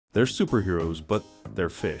They're superheroes, but they're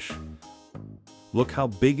fish. Look how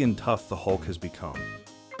big and tough the Hulk has become.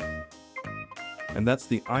 And that's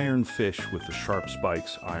the Iron Fish with the sharp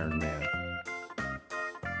spikes, Iron Man.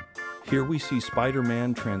 Here we see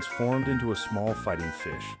Spider-Man transformed into a small fighting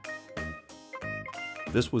fish.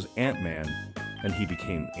 This was Ant-Man, and he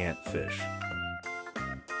became Ant-Fish.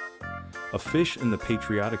 A fish in the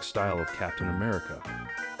patriotic style of Captain America.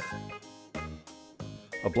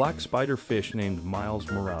 A black spider fish named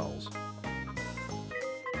Miles Morales.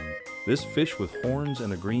 This fish with horns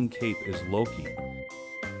and a green cape is Loki.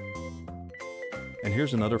 And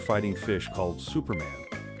here's another fighting fish called Superman.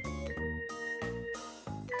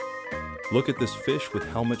 Look at this fish with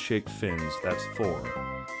helmet-shaped fins, that's Thor.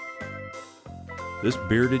 This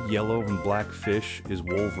bearded yellow and black fish is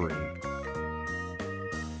Wolverine.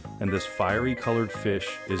 And this fiery colored fish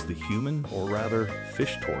is the human, or rather,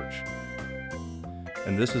 fish torch.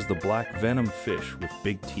 And this is the black venom fish with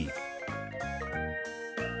big teeth.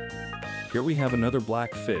 Here we have another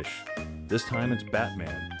black fish. This time it's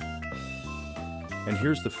Batman. And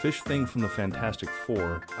here's the fish thing from the Fantastic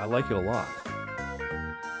Four. I like it a lot.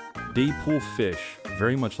 Deadpool fish,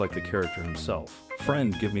 very much like the character himself.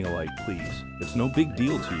 Friend, give me a like, please. It's no big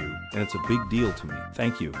deal to you, and it's a big deal to me.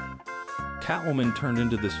 Thank you. Catwoman turned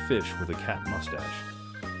into this fish with a cat mustache.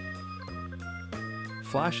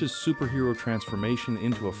 Flash's superhero transformation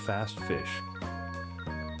into a fast fish.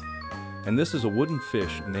 And this is a wooden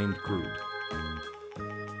fish named Groot.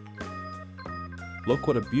 Look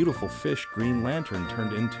what a beautiful fish Green Lantern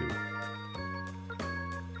turned into.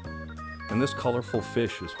 And this colorful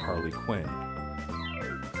fish is Harley Quinn.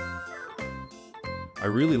 I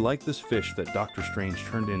really like this fish that Doctor Strange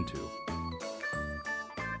turned into.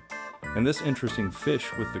 And this interesting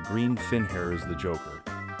fish with the green fin hair is the Joker.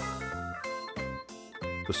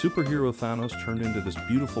 The superhero Thanos turned into this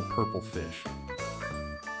beautiful purple fish.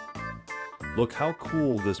 Look how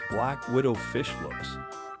cool this Black Widow fish looks.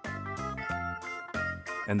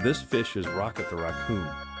 And this fish is Rocket the raccoon.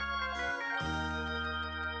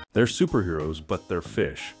 They're superheroes, but they're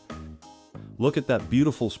fish. Look at that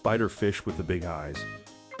beautiful spider fish with the big eyes.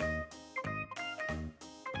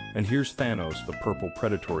 And here's Thanos, the purple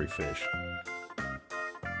predatory fish.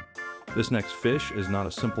 This next fish is not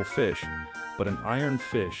a simple fish, but an iron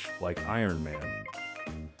fish like Iron Man.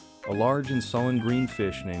 A large and sullen green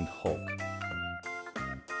fish named Hulk.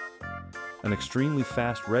 An extremely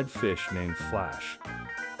fast red fish named Flash.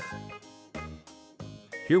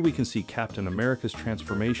 Here we can see Captain America's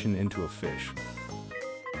transformation into a fish.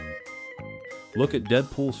 Look at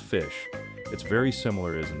Deadpool's fish. It's very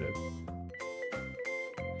similar, isn't it?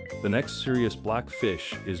 The next serious black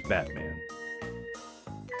fish is Batman.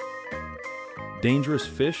 Dangerous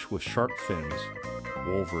fish with sharp fins,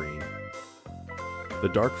 Wolverine. The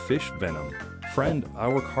dark fish Venom. Friend, I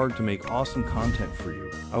work hard to make awesome content for you.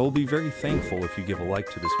 I will be very thankful if you give a like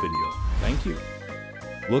to this video. Thank you.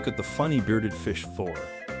 Look at the funny bearded fish Thor.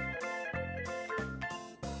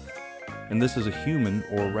 And this is a human,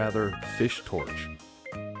 or rather, fish torch.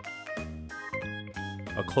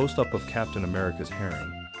 A close-up of Captain America's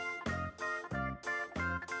herring.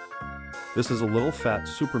 This is a little fat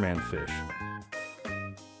Superman fish.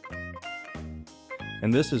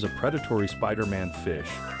 And this is a predatory Spider-Man fish.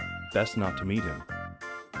 Best not to meet him.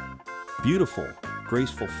 Beautiful,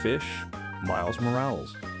 graceful fish, Miles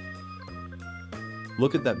Morales.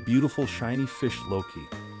 Look at that beautiful shiny fish Loki.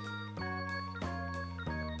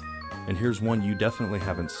 And here's one you definitely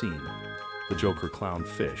haven't seen, the Joker clown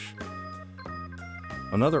fish.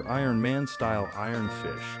 Another Iron Man style iron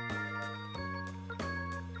fish.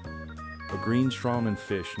 A green strawman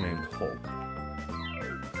fish named Hulk.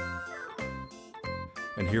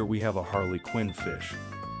 And here we have a Harley Quinn fish.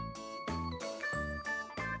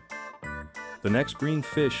 The next green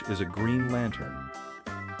fish is a Green Lantern.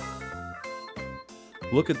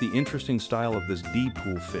 Look at the interesting style of this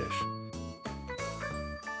Deadpool fish.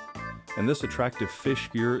 And this attractive fish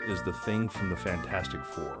here is the Thing from the Fantastic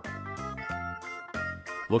Four.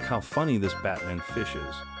 Look how funny this Batman fish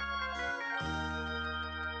is.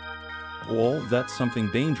 Well, that's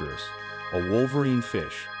something dangerous. A Wolverine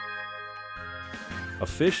fish. A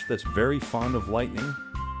fish that's very fond of lightning,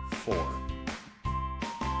 Thor.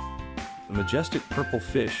 The majestic purple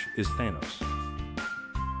fish is Thanos.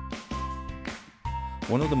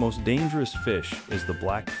 One of the most dangerous fish is the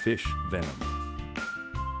black fish Venom.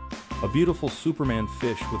 A beautiful Superman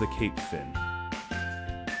fish with a cape fin.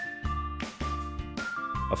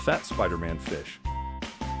 A fat Spider-Man fish.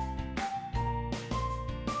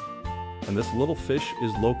 And this little fish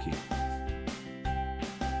is Loki.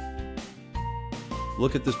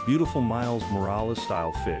 Look at this beautiful Miles Morales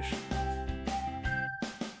style fish.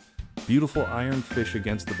 Beautiful iron fish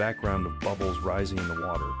against the background of bubbles rising in the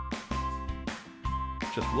water.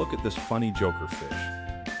 Just look at this funny Joker fish.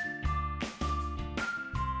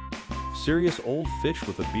 Serious old fish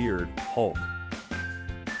with a beard, Hulk.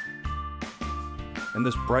 And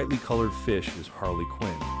this brightly colored fish is Harley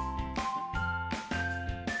Quinn.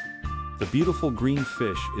 The beautiful green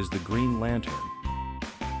fish is the Green Lantern.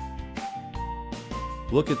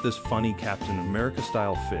 Look at this funny Captain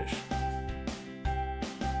America-style fish.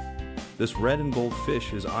 This red and gold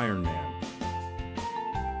fish is Iron Man.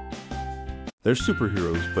 They're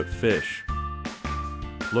superheroes, but fish.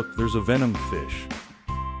 Look, there's a Venom fish.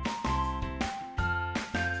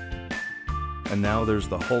 And now there's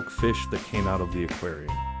the Hulk fish that came out of the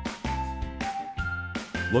aquarium.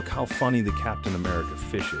 Look how funny the Captain America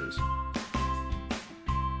fish is.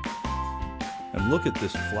 And look at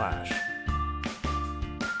this Flash.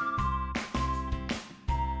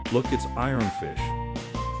 Look, it's Iron Fish.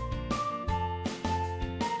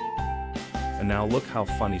 And now look how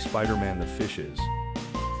funny Spider-Man the fish is.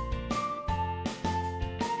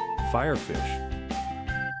 Firefish.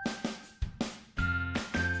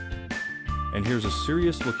 And here's a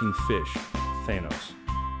serious-looking fish, Thanos.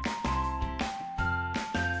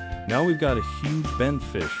 Now we've got a huge bend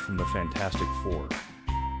fish from the Fantastic Four.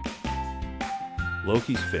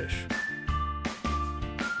 Loki's fish.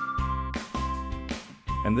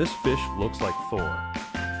 And this fish looks like Thor.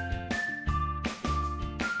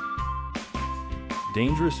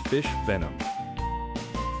 Dangerous fish, Venom.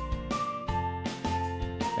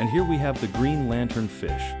 And here we have the Green Lantern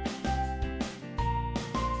fish.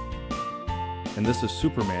 And this is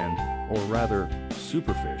Superman, or rather,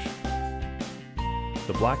 Superfish.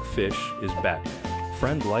 The black fish is Batman.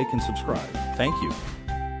 Friend, like, and subscribe. Thank you.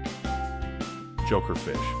 Joker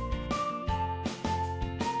fish.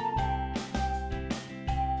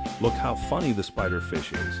 Look how funny the spider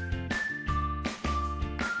fish is.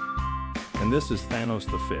 And this is Thanos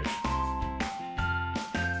the fish.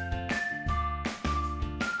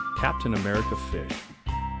 Captain America fish.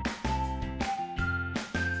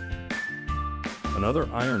 Another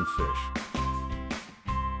iron fish.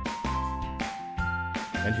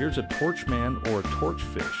 And here's a Torchman or a torch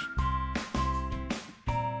fish.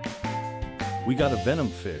 We got a Venom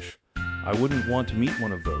fish. I wouldn't want to meet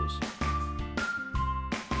one of those.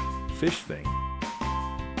 Fish thing.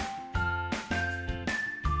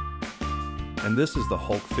 And this is the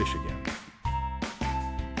Hulk fish again.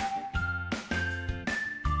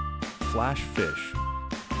 Flash fish.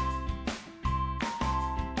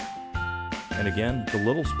 And again, the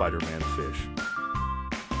little Spider-Man fish.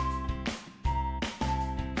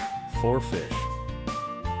 Thor fish.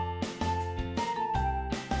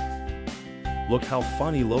 Look how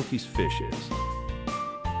funny Loki's fish is.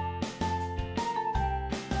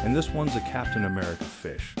 And this one's a Captain America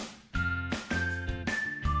fish.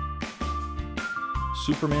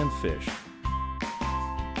 Superman fish.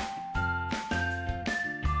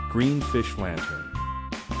 Green fish lantern.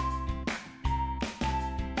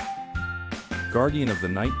 Guardian of the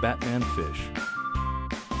Night Batman fish.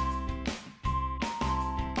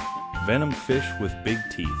 Venom fish with big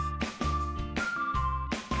teeth.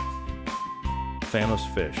 Thanos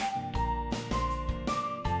fish.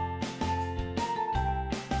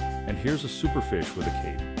 And here's a superfish with a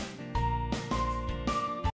cape.